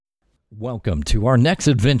Welcome to our next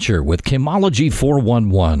adventure with Kimology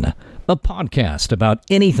 411, a podcast about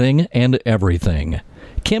anything and everything.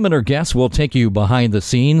 Kim and her guests will take you behind the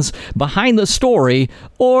scenes, behind the story,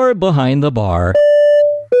 or behind the bar.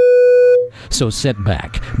 So sit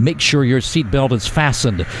back, make sure your seatbelt is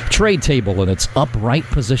fastened, tray table in its upright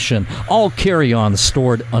position, all carry-ons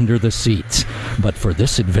stored under the seats. But for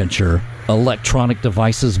this adventure, electronic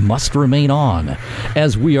devices must remain on,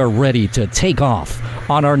 as we are ready to take off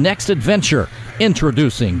on our next adventure,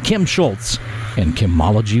 introducing Kim Schultz and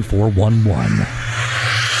Kimology 411.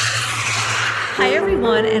 Hi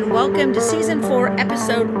everyone, and welcome to Season 4,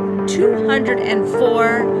 Episode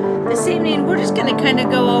 204. This evening, we're just going to kind of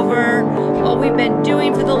go over what we've been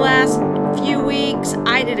doing for the last few weeks.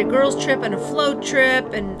 I did a girls trip and a float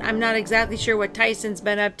trip, and I'm not exactly sure what Tyson's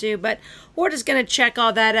been up to, but we're just going to check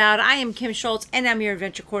all that out. I am Kim Schultz, and I'm your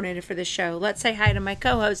adventure coordinator for the show. Let's say hi to my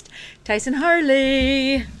co-host, Tyson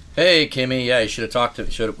Harley. Hey, Kimmy. Yeah, you should have talked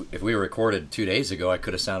if we recorded 2 days ago, I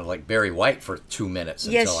could have sounded like Barry White for 2 minutes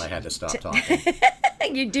until I had to stop talking.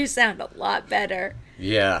 You do sound a lot better.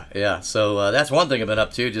 Yeah. So that's one thing I've been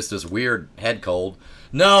up to, just this weird head cold.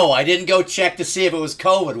 No, I didn't go check to see if it was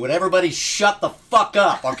COVID. Would everybody shut the fuck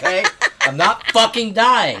up, okay? I'm not fucking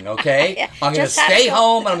dying, okay? Yeah, I'm going to stay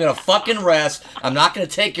home and I'm going to fucking rest. I'm not going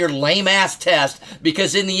to take your lame-ass test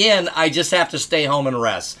because in the end, I just have to stay home and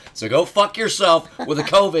rest. So go fuck yourself with the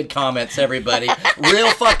COVID comments, everybody.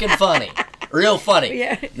 Real fucking funny. Real funny.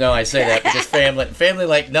 Yeah. No, I say that because family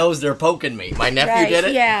like knows they're poking me. My nephew did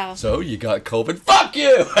it. Yeah. So you got COVID. Fuck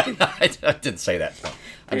you! I didn't say that. No.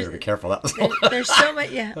 I better be careful. There's so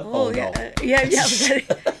much. Yeah. Oh, yeah. Yeah.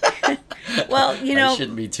 Well, you know, I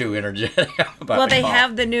shouldn't be too energetic about. Well, they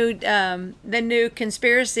have the new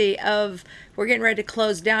conspiracy of we're getting ready to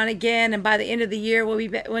close down again, and by the end of the year we'll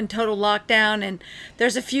be in total lockdown. And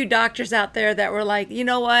there's a few doctors out there that were like, you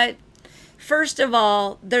know what? First of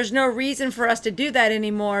all, there's no reason for us to do that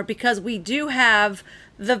anymore because we do have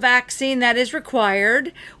the vaccine that is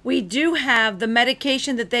required. We do have the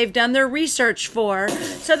medication that they've done their research for.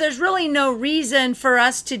 So there's really no reason for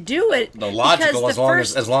us to do it. The logical, as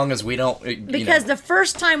long as we don't. Because the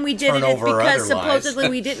first time we did it is because supposedly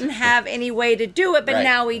we didn't have any way to do it, but right.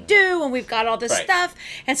 Now we do, and we've got all this stuff.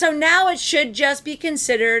 And so now it should just be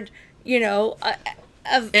considered, in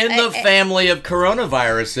the family of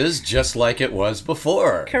coronaviruses, just like it was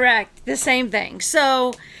before. Correct. The same thing.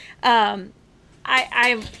 So,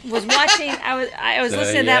 I was watching. I was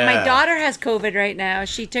listening to that. My daughter has COVID right now.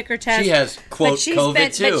 She took her test. She has quote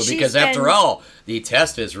COVID too, because after all, the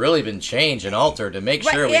test has really been changed and altered to make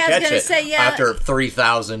sure we catch it after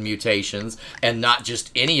 3,000 mutations and not just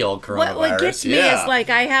any old coronavirus. What gets me is like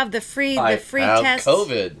I have the free tests.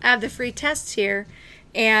 COVID. I have the free tests here,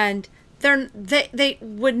 and they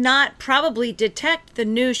would not probably detect the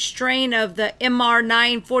new strain of the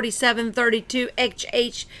MR94732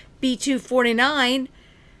 HHB249.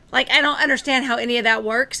 Like, I don't understand how any of that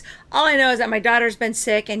works. All I know is that my daughter's been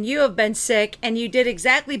sick and you have been sick and you did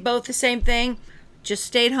exactly both the same thing. Just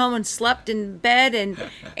stayed home and slept in bed and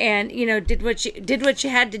did what you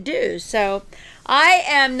had to do. So I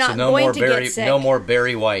am not going to get sick. No more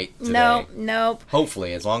Barry White today. Nope.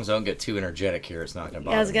 Hopefully, as long as I don't get too energetic here, it's not going to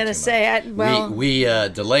bother me. I was going to say, we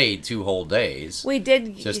delayed 2 whole days. We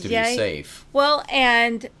did just to be safe. Well,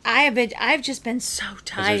 and I've just been so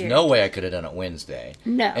tired. There's no way I could have done it Wednesday.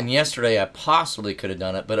 No. And yesterday I possibly could have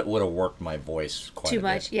done it, but it would have worked my voice quite a bit. Too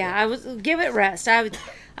much. Yeah, give it rest.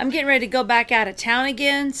 I'm getting ready to go back out of town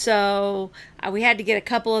again, so we had to get a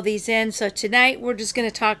couple of these in. So tonight we're just going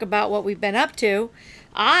to talk about what we've been up to.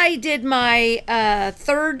 I did my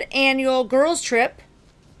 3rd annual girls trip.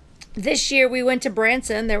 This year we went to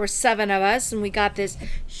Branson. There were 7 of us, and we got this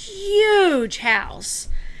huge house.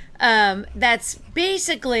 That's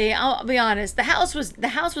basically, I'll be honest, the house was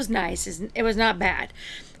nice. It was not bad.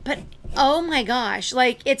 But oh my gosh,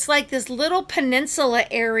 it's like this little peninsula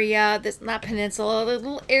area, a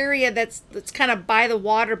little area that's kind of by the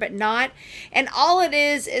water but not. And all it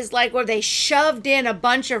is like where they shoved in a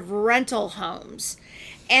bunch of rental homes.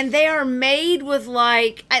 And they are made with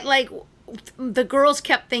the girls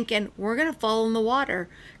kept thinking, we're going to fall in the water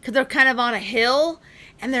because they're kind of on a hill.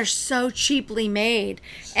 And they're so cheaply made.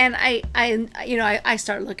 And I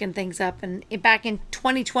start looking things up. And back in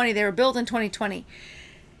 2020, they were built in 2020.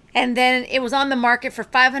 And then it was on the market for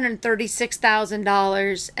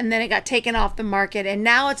 $536,000, and then it got taken off the market, and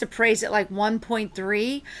now it's appraised at like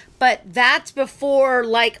 1.3. But that's before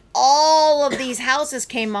like all of these houses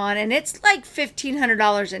came on, and it's like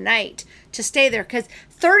 $1,500 a night to stay there because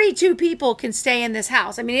 32 people can stay in this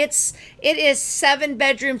house. I mean, it is 7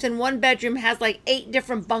 bedrooms, and one bedroom has like 8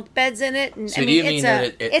 different bunk beds in it. And So I do mean, you mean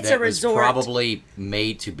that it's that a resort. was probably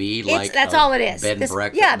made to be like That's a all it is. bed and This-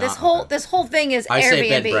 breakfast? Yeah, Not- this whole thing is I Airbnbs. say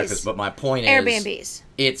bed and breakfast, but my point is Airbnbs.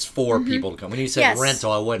 it's for people to come. When you said Yes.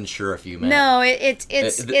 rental, I wasn't sure if you meant No, it's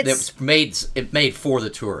it made for the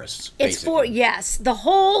tourists. It's for, basically. yes, the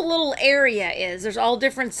whole little area is. There's all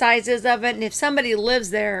different sizes of it, and if somebody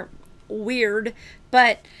lives there, weird.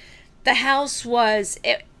 But the house was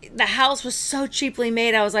so cheaply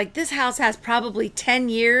made. I was like, this house has probably 10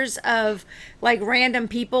 years of like random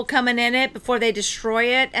people coming in it before they destroy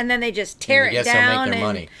it, and then they just tear And I it guess they'll down. make their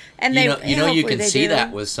and money. and you they, know, and you hopefully can they see do.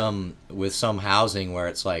 that with some housing where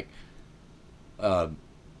it's like,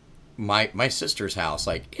 my sister's house,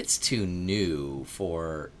 like it's too new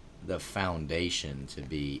for the foundation to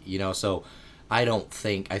be, so I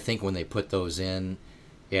think when they put those in,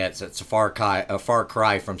 yeah, it's a far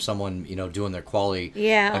cry from someone, doing their quality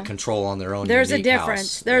control on their own. There's a unique difference.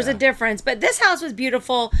 house. There's Yeah. a difference. But this house was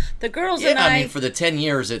beautiful. The girls and Yeah, I mean, for the 10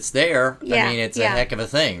 years it's there, Yeah, I mean, it's a yeah. heck of a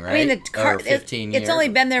thing, right? I mean, Or 15 years. it's only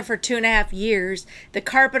been there for 2.5 years. The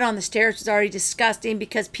carpet on the stairs was already disgusting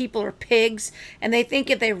because people are pigs, and they think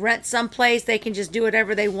if they rent someplace, they can just do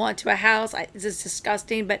whatever they want to a house. It's just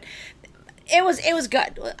disgusting, but it was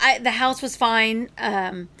good. The house was fine.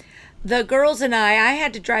 The girls and I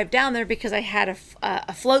had to drive down there because I had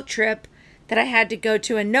a float trip that I had to go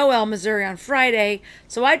to in Noel, Missouri on Friday.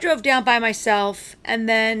 So I drove down by myself, and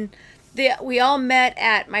then we all met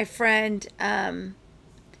at my friend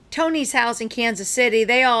Tony's house in Kansas City.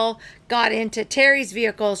 They all got into Terry's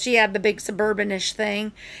vehicle. She had the big Suburban-ish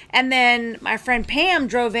thing. And then my friend Pam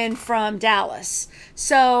drove in from Dallas.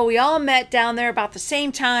 So we all met down there about the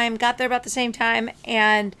same time, got there about the same time,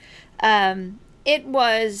 and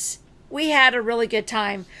we had a really good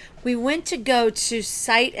time. We went to go to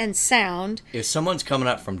Sight and Sound. If someone's coming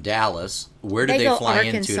up from Dallas, where do they go fly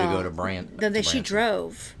into Arkansas. to go to Brand? She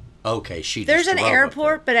drove. Okay, There's just an drove up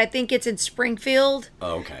airport, but I think it's in Springfield. there.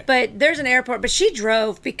 Oh, okay. But there's an airport, but she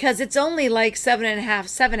drove because it's only like 7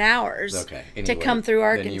 hours Okay. to Anyway, come through then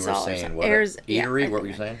Arkansas. you were saying what? Yeah, Eatery? What were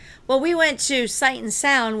you saying? Well, we went to Sight and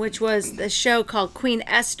Sound, which was the show called Queen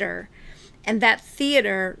Esther. And that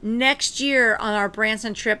theater, next year on our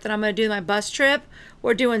Branson trip that I'm going to do my bus trip,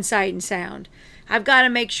 we're doing Sight and Sound. I've got to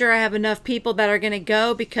make sure I have enough people that are going to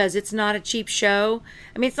go because it's not a cheap show.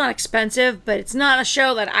 I mean, it's not expensive, but it's not a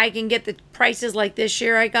show that I can get the prices like this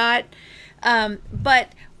year I got. But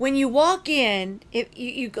when you walk in, if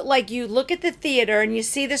you look at the theater and you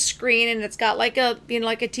see the screen, and it's got like a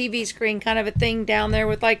TV screen kind of a thing down there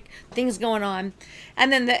with like things going on,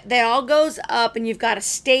 and then that all goes up, and you've got a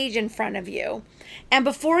stage in front of you. And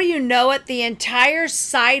before you know it, the entire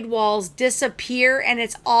sidewalls disappear, and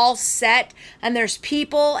it's all set, and there's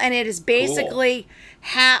people, and it is basically,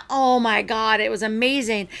 oh my God, it was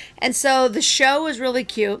amazing. And so the show was really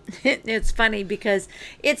cute. It's funny because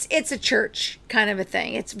it's a church kind of a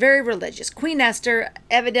thing. It's very religious. Queen Esther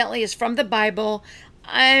evidently is from the Bible.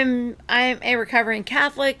 I'm a recovering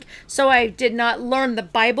Catholic, so I did not learn the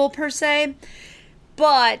Bible per se,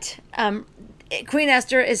 but Queen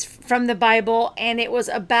Esther is from the Bible, and it was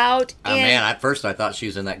about. Oh man! At first, I thought she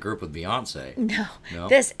was in that group with Beyonce. No. No?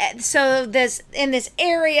 In this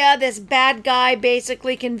area, this bad guy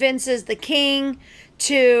basically convinces the king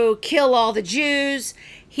to kill all the Jews.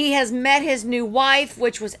 He has met his new wife,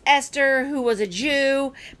 which was Esther, who was a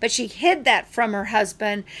Jew, but she hid that from her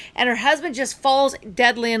husband, and her husband just falls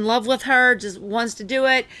deadly in love with her, just wants to do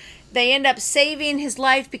it. They end up saving his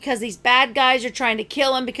life because these bad guys are trying to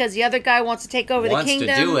kill him because the other guy wants to take over the kingdom.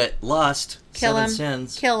 Wants to do it. Lust. Kill Seven him.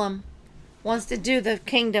 sins. Kill him. Wants to do the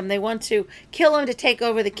kingdom. They want to kill him to take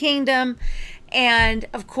over the kingdom. And,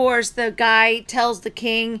 of course, the guy tells the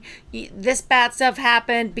king, this bad stuff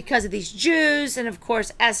happened because of these Jews. And, of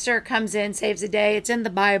course, Esther comes in, saves the day. It's in the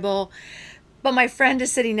Bible. But my friend is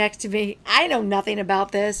sitting next to me. I know nothing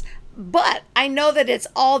about this. But I know that it's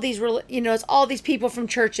all these, it's all these people from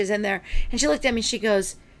churches in there. And she looked at me and she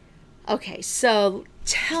goes, okay, so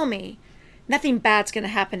tell me, nothing bad's going to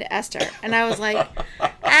happen to Esther. And I was like,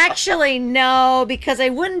 actually, no, because I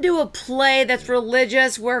wouldn't do a play that's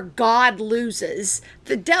religious where God loses.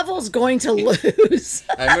 The devil's going to lose.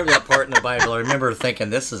 I remember that part in the Bible. I remember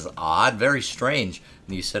thinking, this is odd, very strange.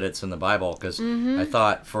 And you said it's in the Bible because I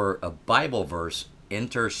thought for a Bible verse,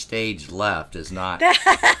 enter stage left is not.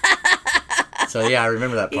 So yeah, I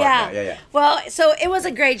remember that part. Yeah. Yeah. Well, so it was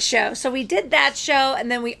a great show. So we did that show, and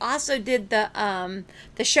then we also did the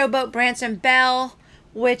Showboat Branson Belle,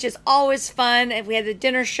 which is always fun. And we had the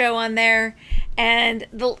dinner show on there, and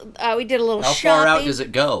we did a little How shopping. far out does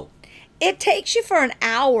it go? It takes you for an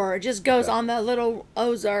hour. It just goes on the little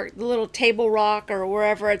Ozark, the little Table Rock, or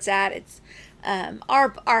wherever it's at. It's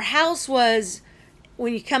our house was,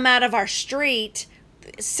 when you come out of our street,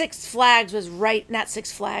 Six Flags was right, not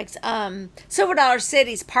Six Flags, Silver Dollar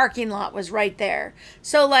City's parking lot was right there.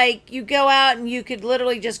 So like you go out and you could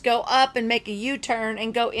literally just go up and make a U-turn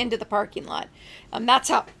and go into the parking lot. That's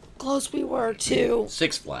how close we were to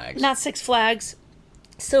Six Flags. Not Six Flags,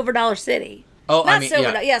 Silver Dollar City. Oh, Not I mean,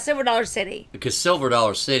 Silver Dollar City. Because Silver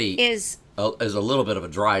Dollar City is a little bit of a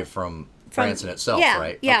drive from Branson itself, yeah,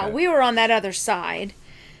 right? Yeah, Okay. we were on that other side.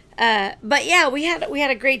 But yeah, we had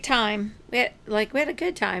a great time. We had a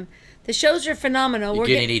good time. The shows are phenomenal. You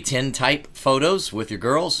get any tintype photos with your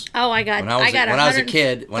girls? Oh, I got. When I was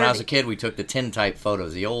a kid, we took the tintype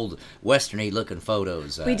photos, the old westerny looking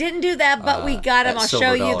photos. We didn't do that, but we got them. at I'll Silver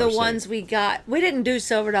show you Dollar the City. ones we got. We didn't do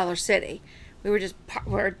Silver Dollar City. We were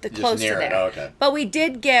we're close to near it. there. Oh, okay. But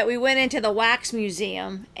we went into the wax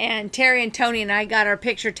museum, and Terry and Tony and I got our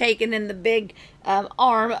picture taken in the big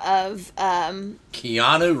arm of.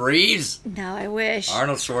 Keanu Reeves, No, I wish.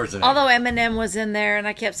 Arnold Schwarzenegger. Although Eminem was in there, and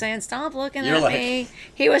I kept saying, "Stop looking You're at like- me."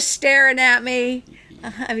 He was staring at me.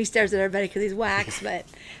 I mean, he stares at everybody because he's wax. But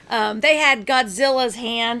they had Godzilla's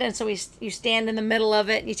hand, and so you stand in the middle of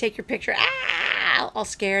it, and you take your picture. All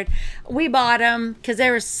scared. We bought them because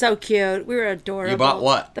they were so cute. We were adorable. You bought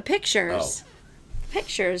what? The pictures. Oh.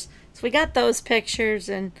 Pictures. So we got those pictures,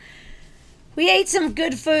 and we ate some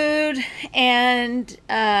good food, and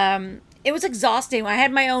it was exhausting. I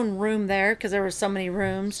had my own room there because there were so many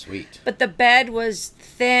rooms. Sweet. But the bed was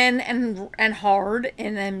thin and hard,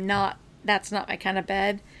 and that's not my kind of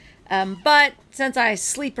bed. But since I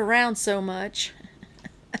sleep around so much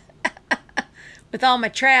with all my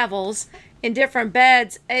travels in different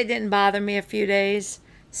beds, it didn't bother me a few days.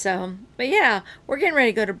 So, but yeah, we're getting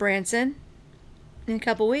ready to go to Branson in a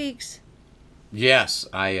couple weeks. Yes,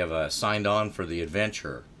 I have signed on for the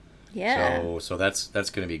adventure. Yeah. So that's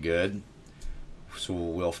going to be good. So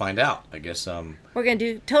we'll find out. I guess We're going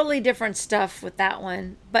to do totally different stuff with that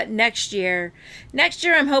one. But next year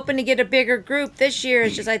I'm hoping to get a bigger group. This year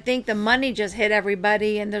is just, I think the money just hit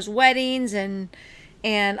everybody, and there's weddings and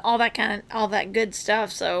all that good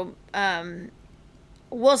stuff. So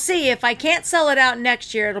we'll see. If I can't sell it out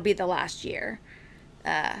next year, it'll be the last year.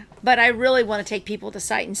 But I really want to take people to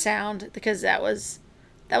Sight and Sound, because that was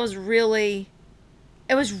really,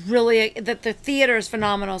 it was really, the theater is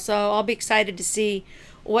phenomenal. So I'll be excited to see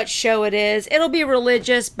what show it is. It'll be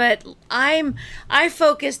religious, but I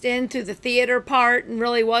focused into the theater part and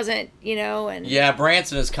really wasn't, and yeah,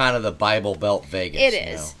 Branson is kind of the Bible Belt Vegas. it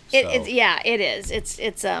is. It is.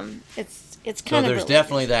 It's kind So of there's religious.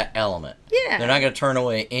 definitely that element. Yeah. They're not going to turn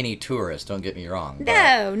away any tourists, don't get me wrong.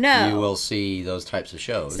 but No. You will see those types of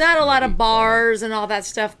shows. It's not a lot of Maybe, bars and all that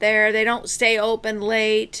stuff there. They don't stay open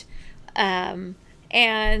late.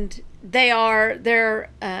 And they're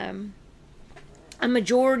a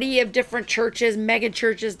majority of different churches, mega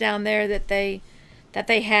churches down there that they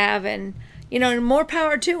have, and more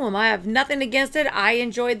power to them. I have nothing against it. I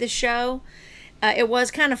enjoyed the show. It was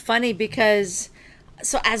kind of funny because,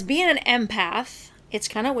 so as being an empath, it's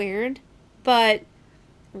kind of weird, but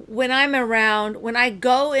when I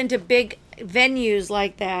go into big venues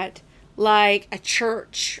like that, like a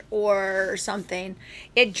church or something,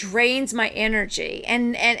 it drains my energy,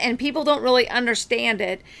 and people don't really understand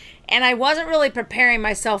it. And I wasn't really preparing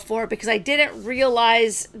myself for it because I didn't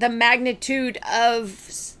realize the magnitude of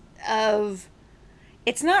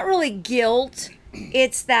it's not really guilt.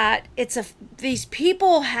 It's that these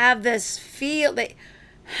people have this feel that,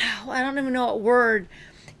 I don't even know what word.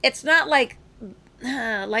 It's not like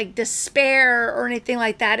despair or anything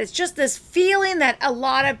like that. It's just this feeling that a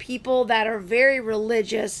lot of people that are very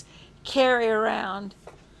religious carry around.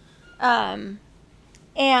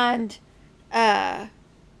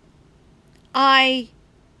 I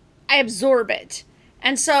absorb it.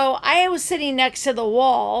 And so I was sitting next to the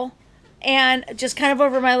wall and just kind of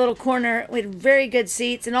over my little corner with very good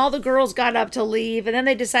seats, and all the girls got up to leave, and then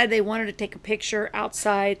they decided they wanted to take a picture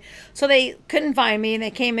outside. So they couldn't find me, and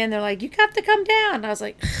they came in, they're like, "You have to come down." And I was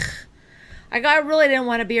like, I really didn't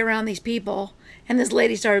want to be around these people. And this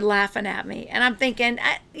lady started laughing at me, and I'm thinking,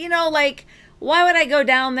 why would I go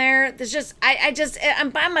down there? There's just,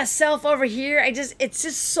 I'm by myself over here. It's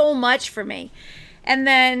just so much for me. And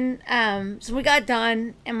then, so we got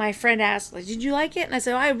done, and my friend asked, like, "Did you like it?" And I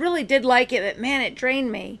said, "I really did like it, but man, it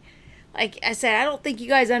drained me." like I said, I don't think you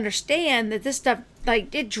guys understand that this stuff,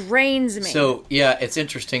 like, it drains me. So, yeah, it's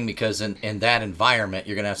interesting because in that environment,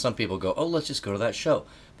 you're going to have some people go, oh, let's just go to that show.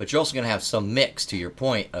 But you're also going to have some mix, to your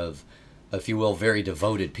point, of, if you will, very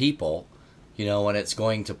devoted people, and it's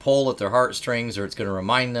going to pull at their heartstrings, or it's going to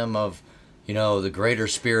remind them of, the greater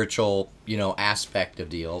spiritual, aspect of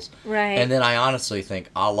deals. Right. And then I honestly think,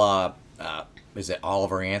 a la, is it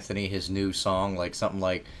Oliver Anthony, his new song, like something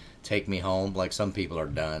like Take Me Home? Like, some people are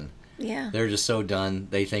done. Yeah. They're just so done.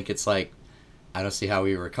 They think it's like, I don't see how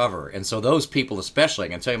we recover. And so those people especially, I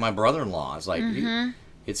can tell you, my brother-in-law is like,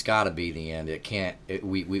 it's got to be the end. It can't,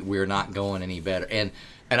 we're not going any better. And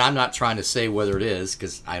I'm not trying to say whether it is,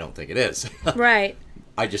 because I don't think it is. Right.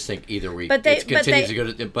 I just think either it continues to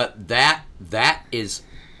go to, but that is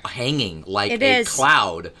hanging like it a is.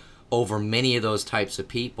 cloud over many of those types of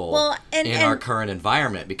people in our current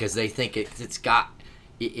environment, because they think it's got,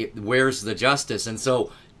 where's the justice? And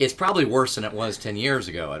so it's probably worse than it was 10 years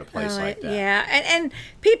ago at a place like that. Yeah, and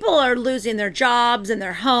people are losing their jobs and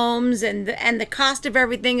their homes, and the cost of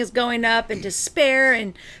everything is going up, and despair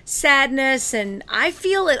and sadness, and I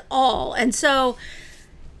feel it all. And so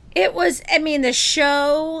it was, I mean, the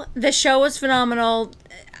show was phenomenal.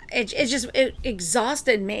 It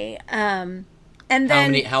exhausted me. And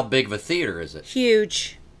then How big of a theater is it?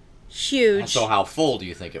 Huge. So how full do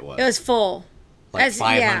you think it was? It was full. Like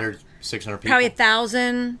 500, 600 people? Probably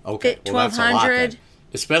 1,000, okay. 1,200. Well, that's a lot then.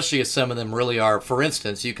 Especially as some of them really are. For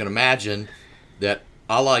instance, you can imagine that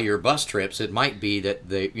a la your bus trips, it might be that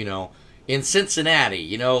they, in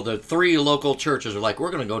Cincinnati, the 3 local churches are like,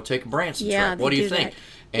 we're going to go take a Branson trip. What do you think?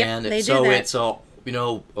 Yep, and they so do that. it's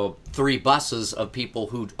 3 buses of people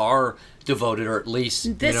who are devoted, or at least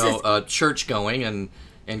church going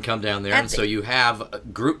and come down there. And so you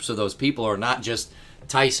have groups of those people, are not just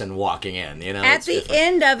Tyson walking in. At the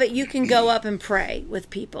end of it, you can go up and pray with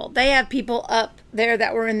people. They have people up there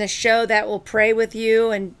that were in the show that will pray with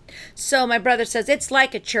you. And so my brother says it's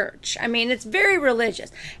like a church. I mean, it's very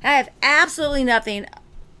religious. I have absolutely nothing.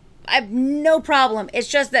 I have no problem. It's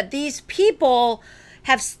just that these people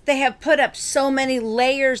have put up so many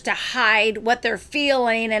layers to hide what they're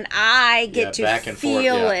feeling, and I get to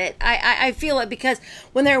feel it. I feel it, because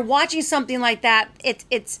when they're watching something like that,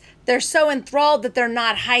 it's they're so enthralled that they're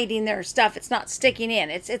not hiding their stuff. It's not sticking in.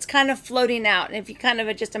 It's kind of floating out. And if you kind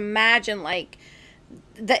of just imagine like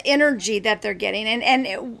the energy that they're getting, and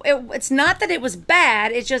it's not that it was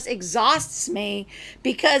bad. It just exhausts me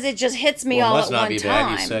because it just hits me all at one time. It must not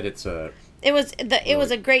be bad. You said it's a. It was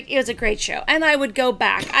a great show, and I would go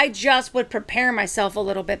back. I just would prepare myself a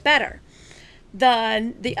little bit better.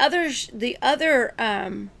 The other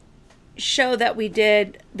show that we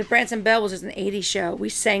did, the Branson Bells, was an 80s show. We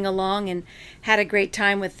sang along and had a great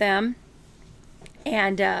time with them,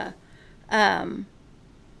 and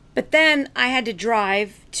but then I had to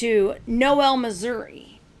drive to Noel, Missouri.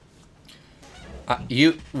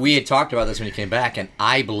 We had talked about this when you came back, and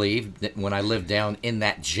I believe that when I lived down in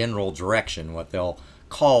that general direction, what they'll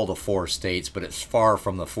call the 4 states, but it's far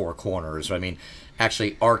from the 4 corners. I mean,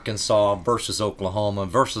 actually, Arkansas versus Oklahoma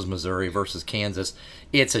versus Missouri versus Kansas,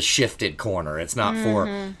 it's a shifted corner. It's not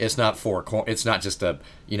It's not just a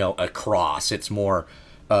cross. It's more.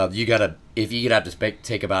 If you have to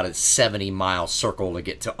take about a 70-mile circle to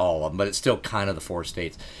get to all of them, but it's still kind of the 4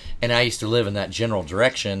 states. And I used to live in that general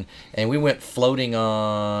direction, and we went floating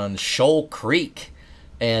on Shoal Creek.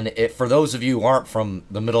 And for those of you who aren't from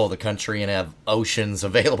the middle of the country and have oceans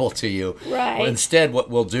available to you, right. Well, instead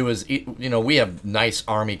what we'll do is, we have nice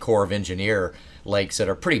Army Corps of Engineer lakes that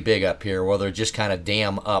are pretty big up here, where they're just kind of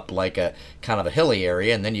dam up like a kind of a hilly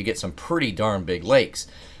area, and then you get some pretty darn big lakes.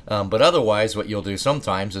 But otherwise, what you'll do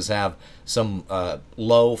sometimes is have some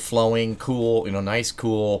low-flowing, cool, nice,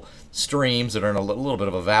 cool streams that are in a little bit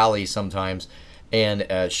of a valley sometimes. And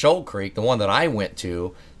Shoal Creek, the one that I went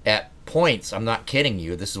to, at points, I'm not kidding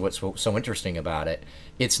you, this is what's so interesting about it,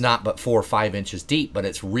 it's not but 4 or 5 inches deep, but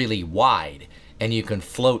it's really wide, and you can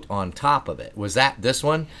float on top of it. Was that this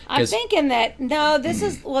one? I'm thinking that, no, this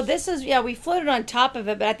is, we floated on top of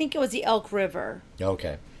it, but I think it was the Elk River.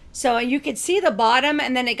 Okay. So you could see the bottom,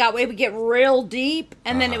 and then it would get real deep,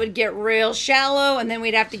 and then it would get real shallow, and then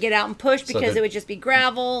we'd have to get out and push because it would just be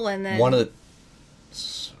gravel. And then one of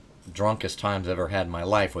the drunkest times I've ever had in my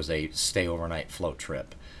life was a stay overnight float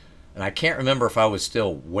trip, and I can't remember if I was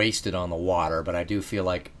still wasted on the water, but I do feel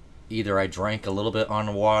like either I drank a little bit on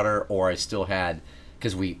the water, or I still had,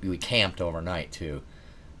 because we camped overnight too.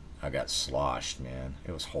 I got sloshed, man.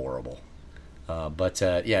 It was horrible.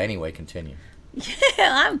 Anyway, continue.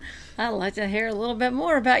 Yeah, I'd like to hear a little bit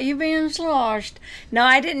more about you being sloshed. No,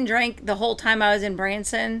 I didn't drink the whole time I was in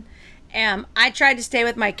Branson, I tried to stay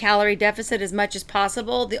with my calorie deficit as much as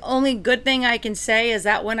possible. The only good thing I can say is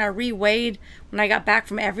that when I reweighed, when I got back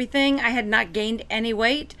from everything, I had not gained any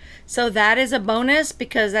weight. So that is a bonus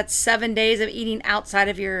because that's 7 days of eating outside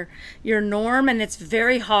of your norm. And it's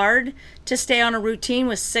very hard to stay on a routine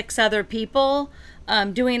with 6 other people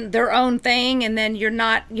doing their own thing. And then you're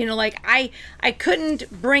not, like I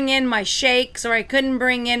couldn't bring in my shakes or I couldn't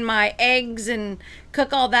bring in my eggs and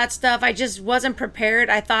cook all that stuff. I just wasn't prepared.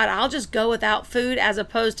 I thought I'll just go without food as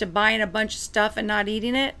opposed to buying a bunch of stuff and not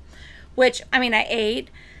eating it, which, I ate.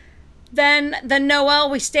 Then the Noel,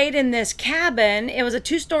 we stayed in this cabin. It was a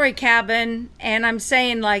 2-story cabin, and I'm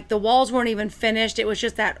saying like the walls weren't even finished. It was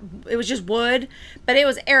just wood, but it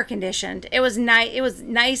was air conditioned. It was nice. It was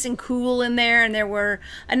nice and cool in there, and there were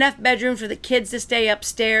enough bedrooms for the kids to stay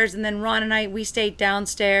upstairs. And then Ron and we stayed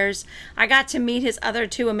downstairs. I got to meet his other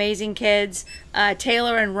 2 amazing kids,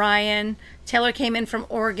 Taylor and Ryan. Taylor came in from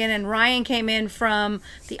Oregon and Ryan came in from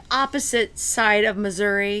the opposite side of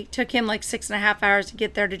Missouri. Took him like 6.5 hours to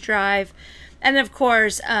get there to drive. And of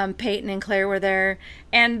course, Peyton and Claire were there,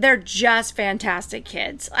 and they're just fantastic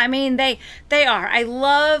kids. They are.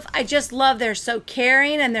 I just love, they're so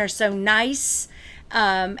caring and they're so nice.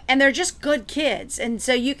 And they're just good kids. And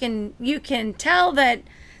so you can tell that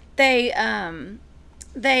they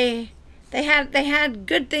had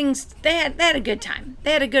good things. They had a good time.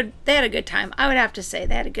 They had a good time. I would have to say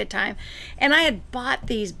they had a good time. And I had bought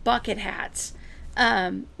these bucket hats.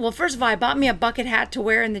 Well, first of all, I bought me a bucket hat to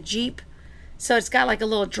wear in the Jeep. So it's got like a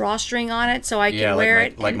little drawstring on it so I can wear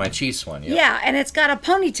it. Like my Chiefs one. Yeah. Yeah, and it's got a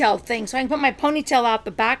ponytail thing so I can put my ponytail out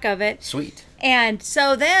the back of it. Sweet. And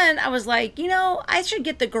so then I was like, I should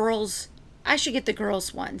get the girls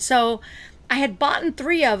one. So I had bought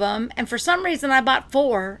 3 of them, and for some reason I bought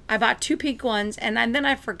 4. I bought 2 pink ones, and then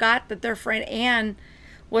I forgot that their friend Ann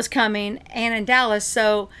was coming, Ann in Dallas.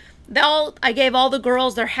 So I gave all the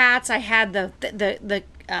girls their hats. I had the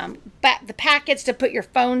packets to put your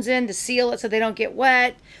phones in to seal it so they don't get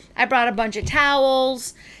wet. I brought a bunch of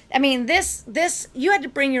towels. This you had to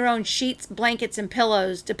bring your own sheets, blankets, and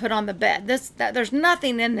pillows to put on the bed. There's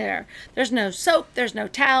nothing in there. There's no soap. There's no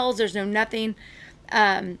towels. There's no nothing.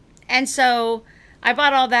 And so I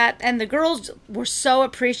bought all that, and the girls were so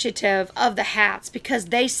appreciative of the hats because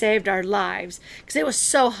they saved our lives because it was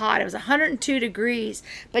so hot. It was 102 degrees.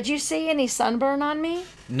 But you see any sunburn on me?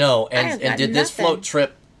 No. And did this float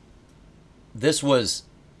trip, this was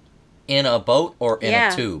in a boat or in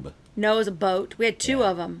a tube? No, it was a boat. We had 2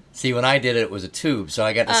 of them. See, when I did it was a tube, so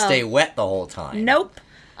I got to stay wet the whole time. Nope.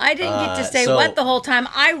 I didn't get to stay wet the whole time.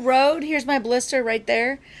 I rode, here's my blister right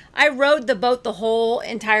there. I rode the boat the whole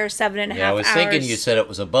entire 7.5 hours. I was thinking you said it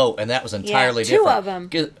was a boat, and that was entirely different. 2 of them.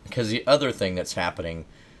 Because the other thing that's happening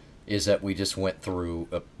is that we just went through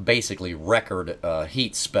a basically record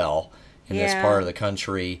heat spell in this part of the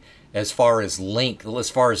country as far as length, as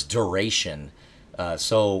far as duration.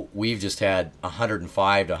 So we've just had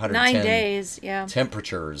 105 to 110 9 days,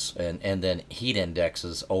 temperatures, and then heat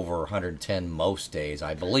indexes over 110 most days,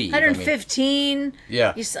 I believe. 115.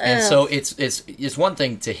 And so it's one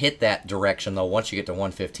thing to hit that direction, though. Once you get to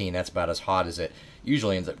 115, that's about as hot as it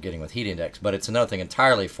usually ends up getting with heat index. But it's another thing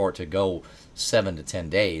entirely for it to go 7 to 10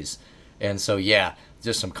 days. And so,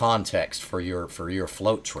 just some context for your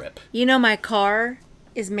float trip. My car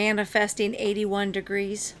is manifesting 81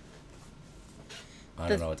 degrees. I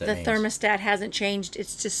don't know what that means. The thermostat hasn't changed.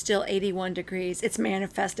 It's just still 81 degrees. It's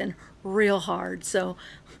manifesting real hard. So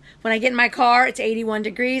when I get in my car, it's 81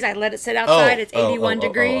 degrees. I let it sit outside. It's 81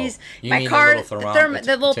 degrees. My car, the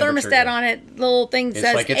little thermostat on it, little thing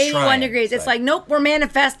says like 81 degrees. It's like, nope, we're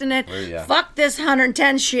manifesting it. Fuck this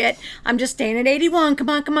 110 shit. I'm just staying at 81. Come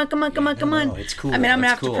on. No, it's cool. I'm going to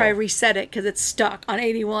have to probably reset it because it's stuck on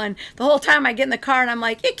 81. The whole time I get in the car and I'm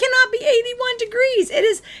like, it cannot be 81 degrees.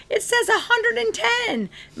 It says 110.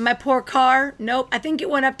 My poor car, nope. I think it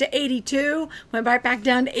went up to 82, went right back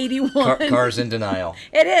down to 81. Car's in denial.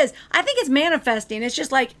 It is. I think it's manifesting. It's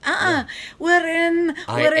just like, I am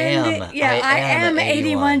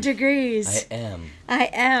 81 degrees. I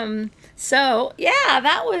am. So,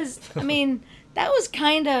 that was, that was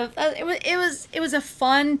kind of, it was a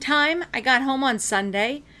fun time. I got home on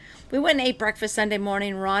Sunday. We went and ate breakfast Sunday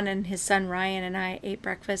morning. Ron and his son Ryan and I ate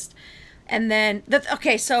breakfast. And then,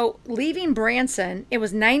 so leaving Branson, it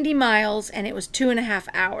was 90 miles and it was 2.5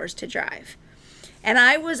 hours to drive. And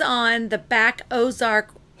I was on the back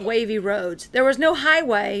Ozark wavy roads. There was no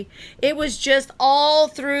highway. It was just all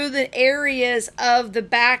through the areas of the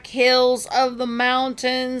back hills of the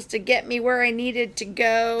mountains to get me where I needed to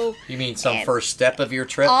go. You mean some And first step of your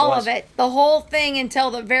trip? all was? of it. The whole thing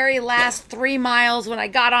until the very last 3 miles when I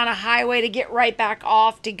got on a highway to get right back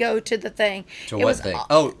off to go to the thing. To It what was thing? all-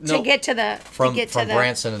 Oh, no. To get to the... From- to get from to the,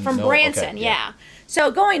 Branson, From no, Branson, okay, yeah. yeah. So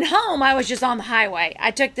going home, I was just on the highway.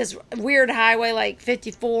 I took this weird highway like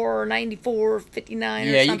 54 or 94, 59 or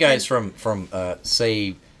Yeah, something. you guys from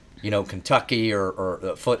say, Kentucky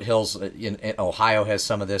or foothills in Ohio has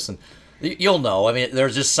some of this, and you'll know. I mean,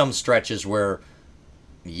 there's just some stretches where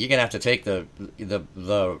you're gonna have to take the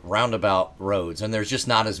roundabout roads, and there's just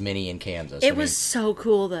not as many in Kansas. It was so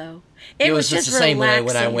cool, though. It was just just the same when I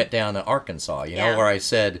relaxing. went down to Arkansas. Yeah. Where I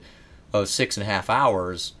said, 6.5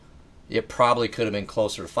 hours. It probably could have been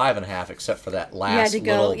closer to 5.5, except for that last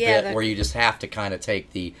little bit where you just have to kind of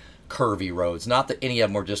take the curvy roads. Not that any of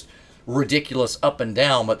them were just ridiculous up and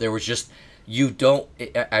down, but there was just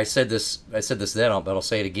I said this then, but I'll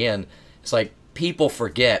say it again. It's like people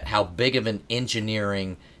forget how big of an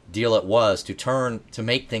engineering deal it was to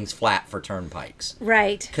make things flat for turnpikes.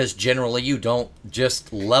 Right. Because generally you don't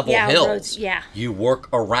just level hills. Roads, yeah. You work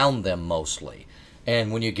around them mostly.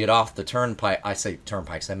 And when you get off the turnpike, I say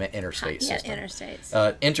turnpikes, I meant interstate system.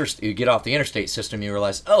 Interstates. You get off the interstate system, you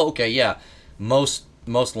realize, oh, okay, yeah, most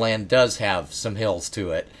land does have some hills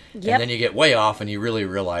to it. Yep. And then you get way off and you really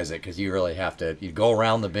realize it because you really have to, you go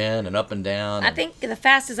around the bend and up and down. I think the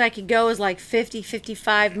fastest I could go is like 50,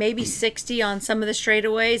 55, maybe 60 on some of the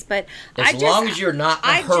straightaways, but as long as you're not in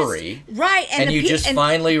a hurry, right, and you just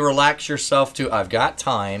finally relax yourself to, I've got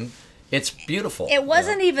time, it's beautiful. It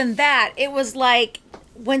wasn't even that. It was like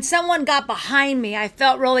when someone got behind me, I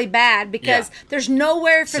felt really bad because there's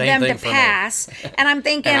nowhere for Same them to thing for me. pass. And I'm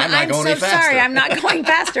thinking, And I'm not I'm going so any faster. sorry, I'm not going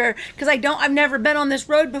faster because I've never been on this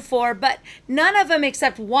road before. But none of them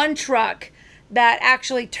except one truck that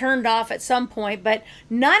actually turned off at some point, but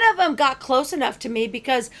none of them got close enough to me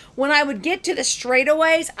because when I would get to the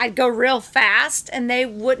straightaways, I'd go real fast and they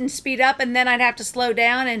wouldn't speed up, and then I'd have to slow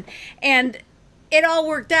down and it all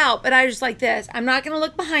worked out. But I was like this, I'm not going to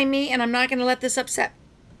look behind me and I'm not going to let this upset.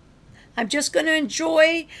 I'm just going to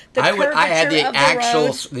enjoy the curvature I had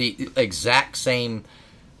of the exact same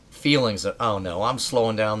feelings that, oh no, I'm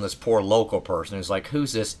slowing down this poor local person who's like,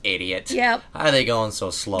 who's this idiot? Yep. How are they going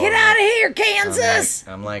so slow? Get out of here, Kansas!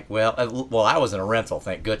 I'm like, well, I was in a rental,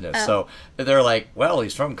 thank goodness. So they're like, well,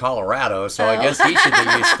 he's from Colorado, so I guess he should be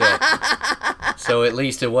used to. So at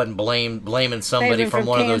least it wasn't blaming somebody from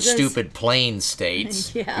one Kansas. of those stupid plain states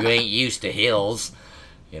who ain't used to hills.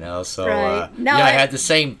 So Right. No, I had the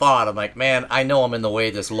same thought. I'm like, man, I know I'm in the way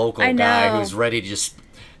of this local I guy know. who's ready to just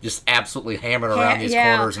absolutely hammer it around these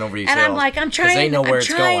corners and over these and hills. I'm like, I'm 'cause trying, they know where it's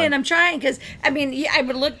going. I'm trying, because, I mean, I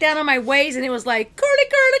would look down on my ways, and it was like, curly,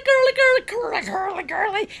 curly, curly, curly, curly, curly,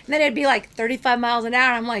 curly, and then it'd be like 35 miles an hour,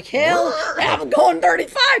 and I'm like, hell, I'm going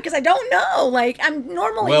 35, because I don't know, like, I'm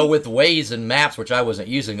normally... Well, with Waze and maps, which I wasn't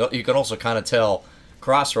using, you can also kind of tell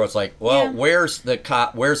crossroads, like, well, where's the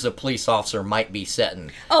cop, where's the police officer might be sitting.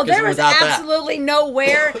 Oh, there was without that- absolutely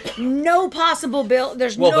nowhere, no possible bill.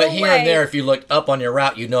 There's Well, no but here way. and there, if you looked up on your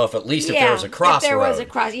route, you'd know if at least if there was a crossroad. if there was a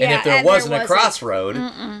cross, and if there and wasn't a wasn't. crossroad,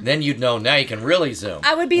 then you'd know now you can really zoom.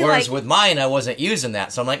 I would be Whereas like- with mine, I wasn't using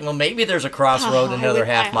that. So I'm like, well, maybe there's a crossroad Oh, another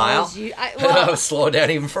half mile. I would slow it down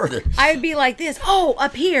even further. I would be like this. Oh,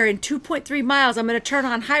 up here in 2.3 miles, I'm going to turn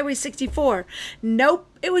on Highway 64. Nope.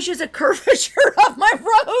 It was just a curvature of my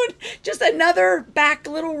road, just another back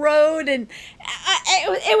little road, and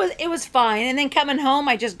it was fine. And then coming home,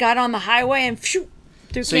 I just got on the highway and through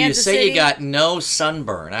So Kansas you say City. you got no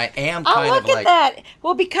sunburn. I am Oh, kind look of at like that.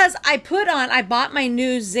 Well, because I bought my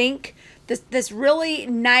new zinc, this really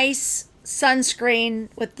nice sunscreen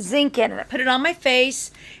with zinc in it. I put it on my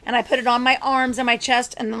face, and I put it on my arms and my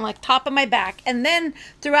chest, and then like top of my back. And then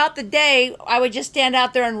throughout the day, I would just stand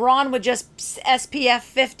out there, and Ron would just SPF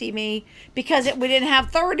 50 me because we didn't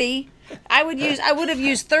have 30. I would have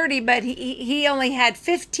used 30, but he only had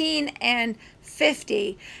 15 and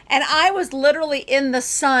 50, and I was literally in the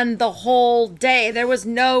sun the whole day. There was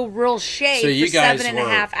no real shade So you for guys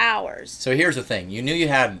 7.5 hours. So here's the thing. You knew you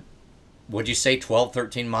had, would you say 12,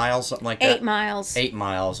 13 miles, something like that? 8 miles. 8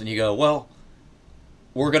 miles. And you go, well,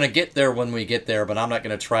 we're going to get there when we get there, but I'm not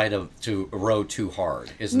going to try to row too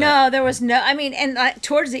hard. Isn't No, that? there was no, I mean, and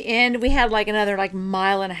towards the end, we had like another like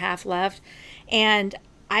mile and a half left, and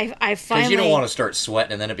I finally. Because you don't want to start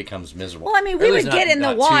sweating and then it becomes miserable. Well, I mean, Or we at would least get not- in the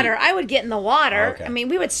not too- water. I would get in the water. Okay. I mean,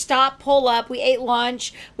 we would stop, pull up. We ate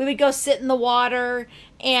lunch. We would go sit in the water.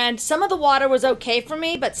 And some of the water was okay for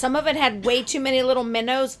me, but some of it had way too many little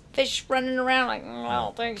minnows, fish running around. Like, I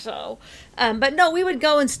don't think so. But no, we would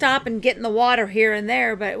go and stop and get in the water here and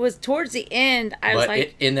there. But it was towards the end. I was But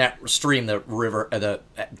like, in that stream, the river, the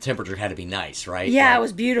temperature had to be nice, right? yeah, Like it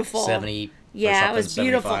was beautiful. 70. or Yeah, it something, was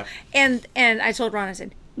beautiful. 75. And I told Ron, I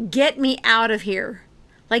said, get me out of here.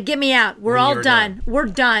 Like, get me out. We're When all you're done. done. We're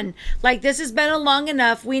done. Like, this has been a long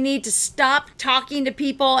enough. We need to stop talking to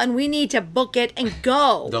people and we need to book it and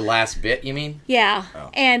go. The last bit, you mean? Yeah. Oh.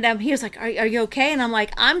 And he was like, are you okay? And I'm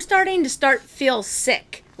like, I'm starting to feel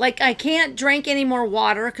sick. Like, I can't drink any more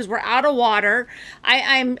water because we're out of water.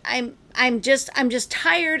 I'm just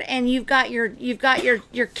tired, and you've got your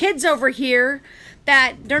kids over here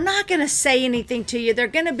that they're not going to say anything to you. They're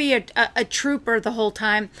going to be a trooper the whole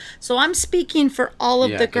time. So I'm speaking for all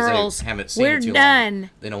of Yeah, the 'cause they girls. haven't seen We're it too long. done.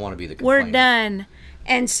 They don't want to be the We're complainer. done.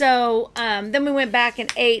 And so then we went back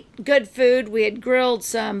and ate good food. We had grilled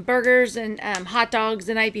some burgers and hot dogs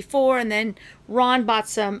the night before, and then Ron bought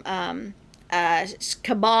some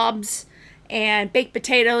kebabs and baked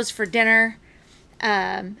potatoes for dinner.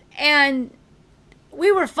 And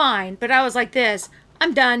we were fine, but I was like this,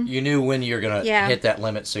 I'm done. You knew when you're going to Yeah. hit that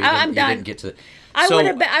limit, so I'm you done. didn't get to... I So-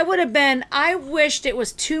 would have been, I wished it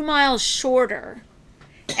was 2 miles shorter.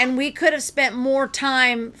 And we could have spent more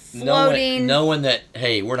time floating knowing that,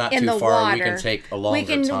 hey, we're not in too the far, water. we can take a longer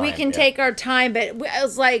time. We can yeah. take our time, but I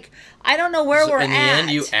was like, I don't know where we're In the at. end,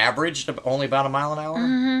 you averaged only about a mile an hour?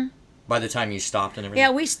 Mm-hmm. By the time you stopped and everything? Yeah,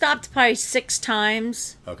 we stopped probably 6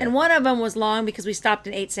 times. Okay. And one of them was long because we stopped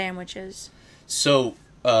and ate sandwiches. So,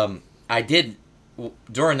 I did,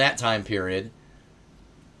 during that time period,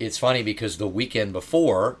 it's funny because the weekend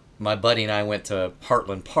before, my buddy and I went to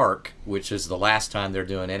Heartland Park, which is the last time they're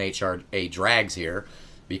doing NHRA drags here,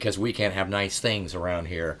 because we can't have nice things around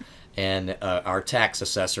here. And our tax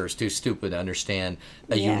assessor is too stupid to understand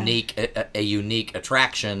a unique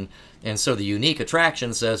attraction. And so the unique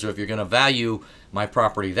attraction says, if you're going to value my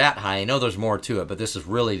property that high, I know there's more to it, but this is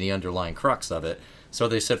really the underlying crux of it. So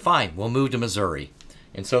they said, fine, we'll move to Missouri.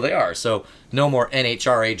 And so they are. So no more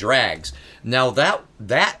NHRA drags. Now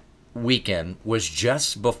that weekend was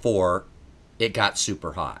just before it got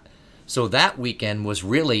super hot. So that weekend was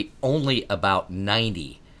really only about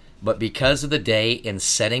 90. But because of the day and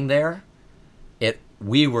setting there,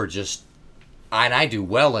 we were just, and I do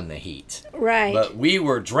well in the heat. Right. But we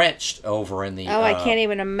were drenched over in the... I can't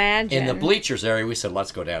even imagine. In the bleachers area, we said,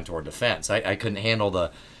 let's go down toward the fence. I couldn't handle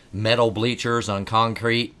the metal bleachers on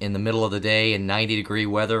concrete in the middle of the day in 90-degree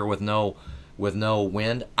weather with no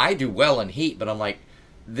wind. I do well in heat, but I'm like,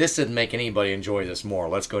 this didn't make anybody enjoy this more.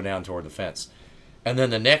 Let's go down toward the fence. And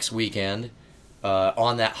then the next weekend,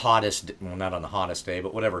 on that hottest, well, not on the hottest day,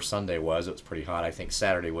 but whatever Sunday was, it was pretty hot. I think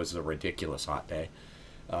Saturday was a ridiculous hot day.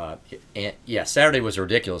 Saturday was a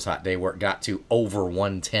ridiculous hot day where it got to over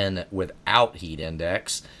 110 without heat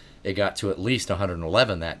index. It got to at least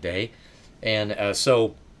 111 that day. And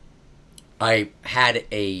so I had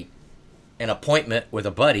an appointment with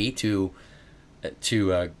a buddy to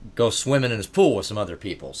go swimming in his pool with some other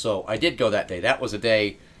people. So I did go that day. That was a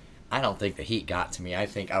day, I don't think the heat got to me. I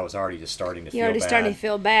think I was already just starting to feel bad. You already started to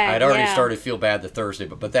feel bad. I'd already yeah. started to feel bad the Thursday,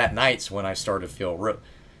 but that night's when I started to feel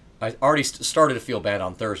I already started to feel bad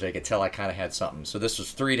on Thursday. I could tell I kind of had something. So this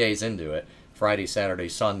was 3 days into it, Friday, Saturday,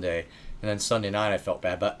 Sunday, and then Sunday night I felt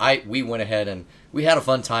bad. But we went ahead and we had a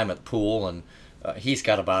fun time at the pool, and he's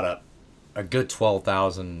got about a good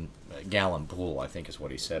 12,000 gallon pool, I think is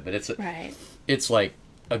what he said. But it's like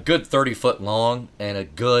a good 30-foot long and a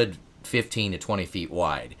good 15 to 20 feet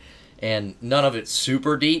wide. And none of it's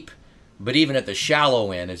super deep, but even at the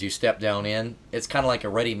shallow end, as you step down in, it's kind of like a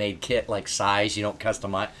ready-made kit, like size. You don't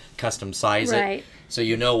custom size Right. it. So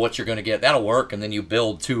you know what you're going to get. That'll work, and then you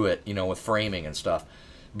build to it, with framing and stuff.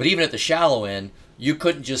 But even at the shallow end, you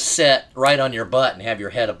couldn't just sit right on your butt and have your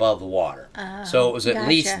head above the water. So it was at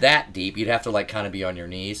least that deep. You'd have to kind of be on your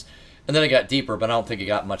knees. And then it got deeper, but I don't think it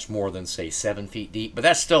got much more than, say, 7 feet deep. But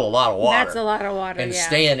that's still a lot of water. That's a lot of water, And yeah.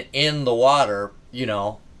 staying in the water,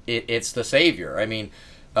 it's the savior. I mean,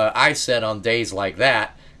 I said on days like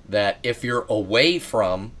that if you're away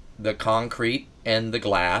from the concrete and the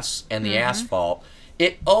glass and the asphalt,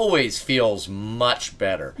 it always feels much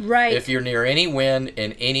better. Right. If you're near any wind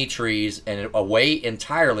and any trees and away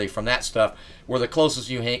entirely from that stuff, where the closest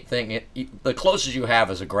you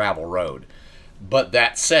have is a gravel road. But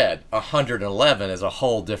that said, 111 is a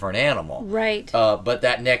whole different animal. Right. But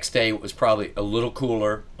that next day it was probably a little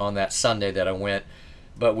cooler on that Sunday that I went.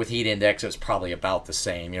 but with heat index, it's probably about the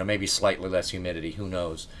same. Maybe slightly less humidity. Who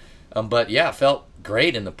knows? But yeah, it felt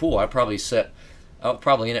great in the pool. I was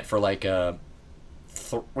probably in it for like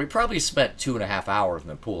we probably spent 2.5 hours in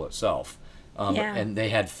the pool itself. And they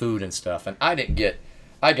had food and stuff. And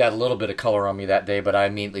I got a little bit of color on me that day, but I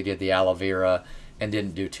immediately did the aloe vera and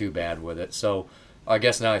didn't do too bad with it. So I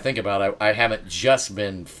guess now I think about it, I haven't just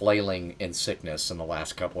been flailing in sickness in the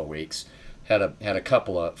last couple of weeks. Had a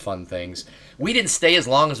couple of fun things. We didn't stay as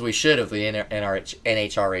long as we should have the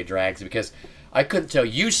NHRA drags because I couldn't tell.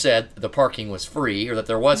 You said the parking was free or that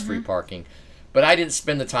there was free parking, but I didn't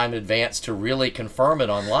spend the time in advance to really confirm it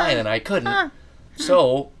online, and I couldn't.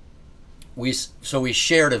 So we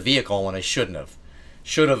shared a vehicle when I shouldn't have.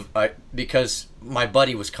 Because my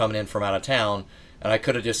buddy was coming in from out of town, and I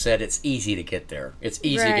could have just said, it's easy to get there. It's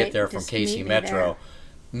easy to get there from KC Metro.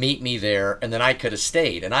 Meet me there, and then I could have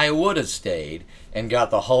stayed. And I would have stayed and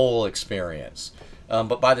got the whole experience.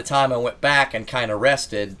 But by the time I went back and kind of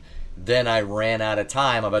rested, then I ran out of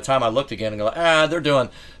time. By the time I looked again and go,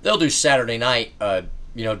 they'll do Saturday night,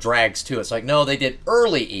 drags too. It's like, no, they did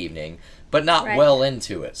early evening, but not well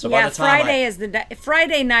into it. So by the time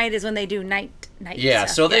Friday night is when they do night. Yeah,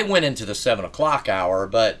 stuff. So they went into the 7 o'clock hour,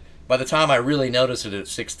 but by the time I really noticed it at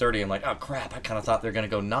 6:30, I'm like, oh crap! I kind of thought they were going to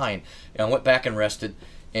go 9, and I went back and rested,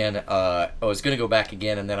 and I was going to go back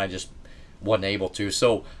again, and then I just wasn't able to.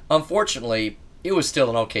 So unfortunately, it was still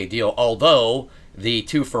an okay deal. Although the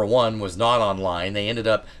 2-for-1 was not online, they ended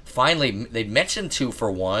up they mentioned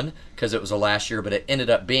 2-for-1 because it was the last year, but it ended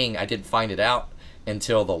up being I didn't find it out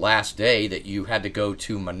until the last day that you had to go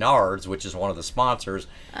to Menards, which is one of the sponsors,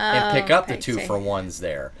 and pick up the 2-for-1s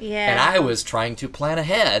there. Yeah. And I was trying to plan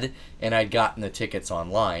ahead, and I'd gotten the tickets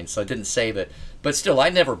online, so I didn't save it. But still,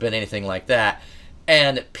 I'd never been anything like that.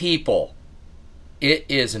 And people, it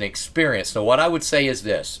is an experience. So what I would say is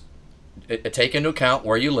this. Take into account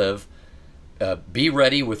where you live. Be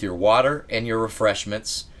ready with your water and your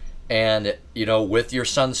refreshments, and, with your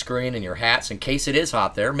sunscreen and your hats in case it is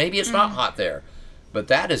hot there. Maybe it's not hot there. But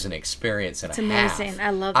that is an experience and a half. It's amazing.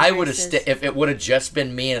 I love I would have if it would have just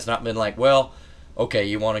been me and it's not been like, well, okay,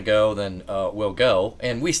 you want to go, then we'll go.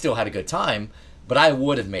 And we still had a good time, but I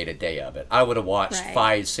would have made a day of it. I would have watched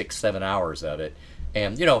 5, 6, 7 hours of it.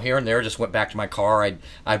 And, here and there, just went back to my car.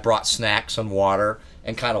 I brought snacks and water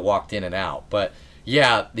and kind of walked in and out. But,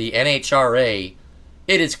 yeah, the NHRA,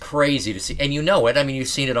 it is crazy to see. And you know it. I mean, you've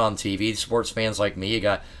seen it on TV. Sports fans like me, you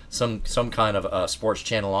got some kind of sports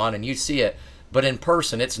channel on, and you see it. But in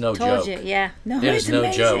person, it's no joke. Told you, yeah. No, it's no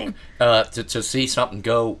amazing. Joke. To see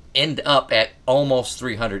something end up at almost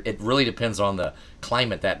 300, it really depends on the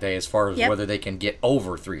climate that day as far as whether they can get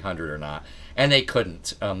over 300 or not. And they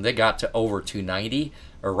couldn't. They got to over 290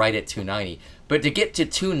 or right at 290. But to get to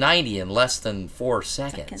 290 in less than 4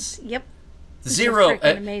 seconds. Yep. Zero.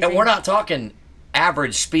 And we're not talking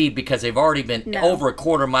average speed because they've already been over a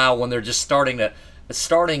quarter mile when they're just starting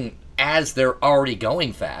as they're already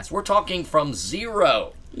going fast. We're talking from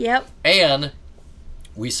 0. Yep. And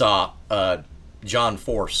we saw John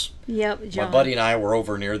Force. Yep, John. My buddy and I were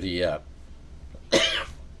over near the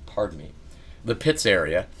the pits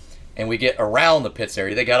area, and we get around the pits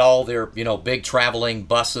area. They got all their, big traveling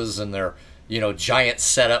buses and their, giant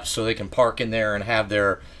setups so they can park in there and have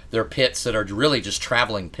their pits that are really just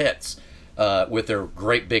traveling pits with their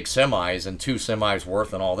great big semis and 2 semis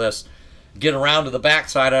worth and all this. Get around to the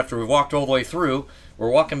backside after we walked all the way through. We're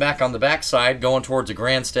walking back on the backside, going towards the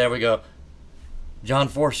grandstand. We go, John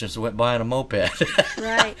Force just went by on a moped.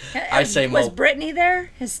 Right. Was Brittany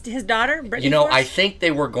there? His daughter, Brittany Force? I think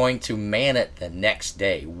they were going to man it the next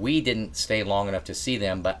day. We didn't stay long enough to see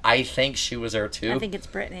them, but I think she was there too. I think it's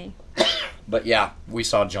Brittany. But yeah, we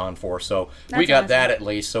saw John Force, so we got that at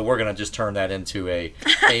least. So we're gonna just turn that into a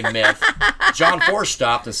myth. John Force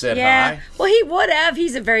stopped and said hi. Well, he would have.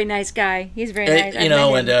 He's a very nice guy. He's very nice.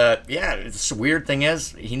 The weird thing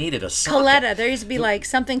is he needed a socket. Coletta. There used to be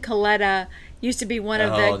something Coletta. Used to be one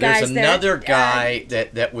of the guys. There's another guy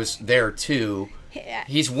that was there too.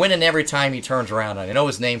 He's winning every time he turns around. I know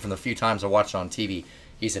his name from the few times I watched on TV.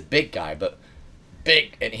 He's a big guy, but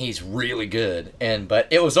big, and he's really good. But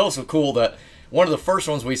it was also cool that one of the first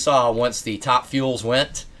ones we saw once the Top Fuels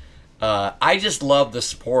went. I just love the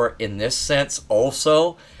sport in this sense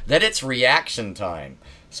also, that it's reaction time.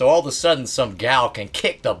 So all of a sudden some gal can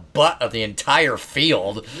kick the butt of the entire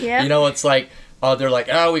field. Yep. It's like, they're like,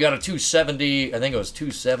 we got a 270, I think it was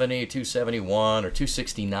 270, 271, or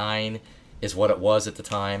 269 is what it was at the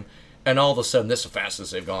time. And all of a sudden, this is the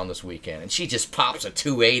fastest they've gone this weekend. And she just pops a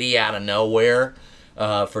 280 out of nowhere.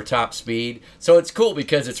 for top speed. So it's cool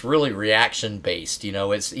because it's really reaction based. You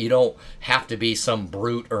know, you don't have to be some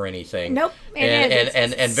brute or anything. Nope.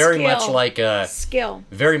 And very much like skill.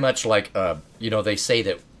 Very much like you know, they say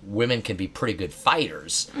that women can be pretty good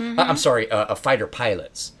fighters. I'm sorry, fighter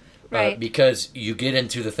pilots. Right. Because you get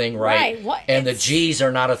into the thing right. And the G's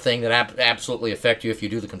are not a thing that absolutely affect you if you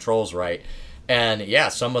do the controls right. And yeah,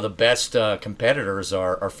 some of the best competitors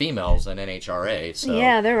are females in NHRA. So.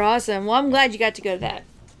 Yeah, they're awesome. Well, I'm glad you got to go to that.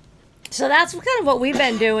 So that's kind of what we've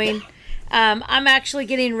been doing. I'm actually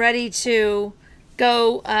getting ready to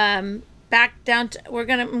go back down.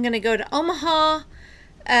 I'm gonna go to Omaha.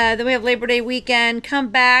 Then we have Labor Day weekend. Come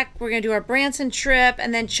back. We're gonna do our Branson trip,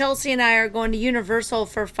 and then Chelsea and I are going to Universal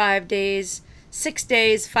for 5 days, 6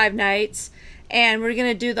 days, 5 nights. And we're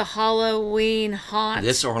going to do the Halloween haunt.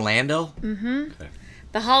 This Orlando? Mm-hmm. Okay.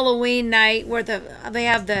 The Halloween night where they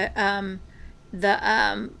have the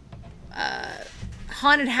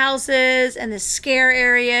haunted houses and the scare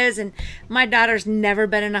areas. And my daughter's never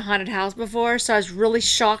been in a haunted house before, so I was really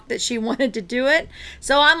shocked that she wanted to do it.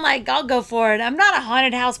 So I'm like, I'll go for it. I'm not a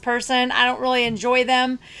haunted house person. I don't really enjoy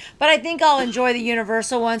them. But I think I'll enjoy the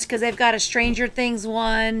Universal ones because they've got a Stranger Things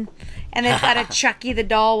one. And they've got a Chucky the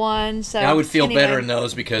doll one. So I would feel better in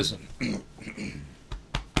those because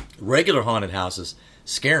regular haunted houses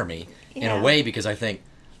scare me in a way because I think,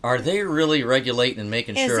 are they really regulating and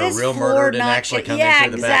making sure a real murder didn't actually come in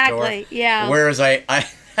through the back door? Yeah. Whereas I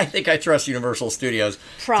think I trust Universal Studios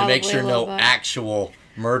to make sure no actual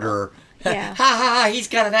murderer. Yeah. Ha, he's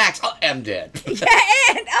got an axe. Oh, I'm dead.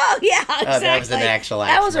 Yeah, exactly. That was an actual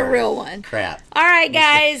axe. That was murder. a real one. Crap. All right,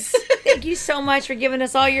 guys. Thank you so much for giving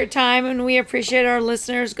us all your time, and we appreciate our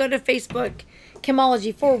listeners. Go to Facebook,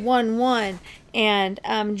 Kimology411,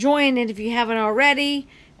 and join it if you haven't already.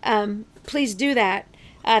 Please do that.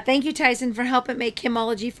 Thank you, Tyson, for helping make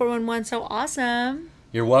Kimology411 so awesome.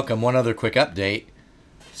 You're welcome. One other quick update.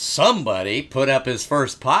 Somebody put up his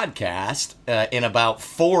first podcast in about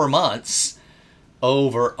 4 months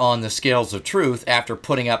over on the Scales of Truth after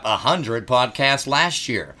putting up 100 podcasts last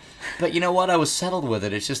year. But you know what? I was settled with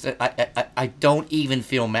it. It's just I don't even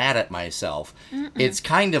feel mad at myself. It's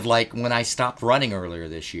kind of like when I stopped running earlier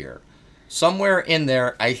this year. Somewhere in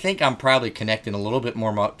there, I think I'm probably connecting a little bit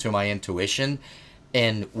more to my intuition.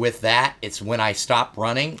 And with that, it's when I stopped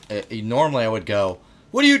running. Normally I would go,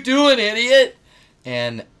 "What are you doing, idiot?"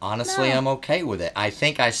 And honestly, I'm okay with it. I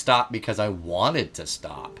think I stopped because I wanted to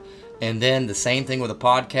stop. And then the same thing with a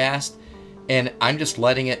podcast. And I'm just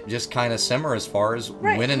letting it just kind of simmer as far as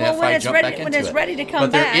when and if I jump back into it. When it's ready to come back.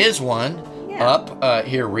 But back. there is one up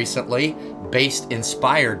here recently,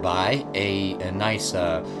 inspired by a nice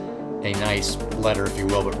letter, if you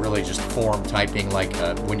will, but really just form typing like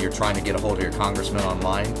when you're trying to get a hold of your congressman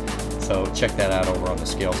online. So check that out over on the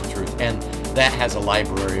Scales of Truth. And that has a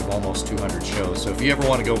library of almost 200 shows. So if you ever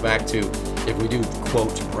want to go back to, if we do,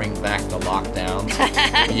 quote, bring back the lockdowns,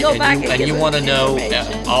 and you want to know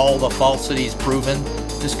all the falsities proven,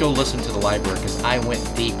 just go listen to the library because I went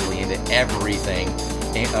deeply into everything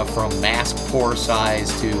from mask pore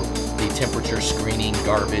size to the temperature screening,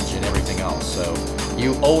 garbage, and everything else. So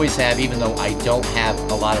you always have, even though I don't have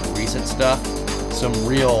a lot of recent stuff, some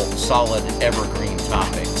real solid evergreen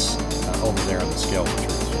topics over there on the Scales of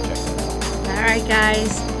Truth. So check that out. All right,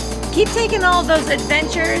 guys. Keep taking all those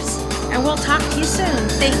adventures, and we'll talk to you soon.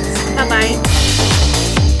 Thanks. Bye-bye.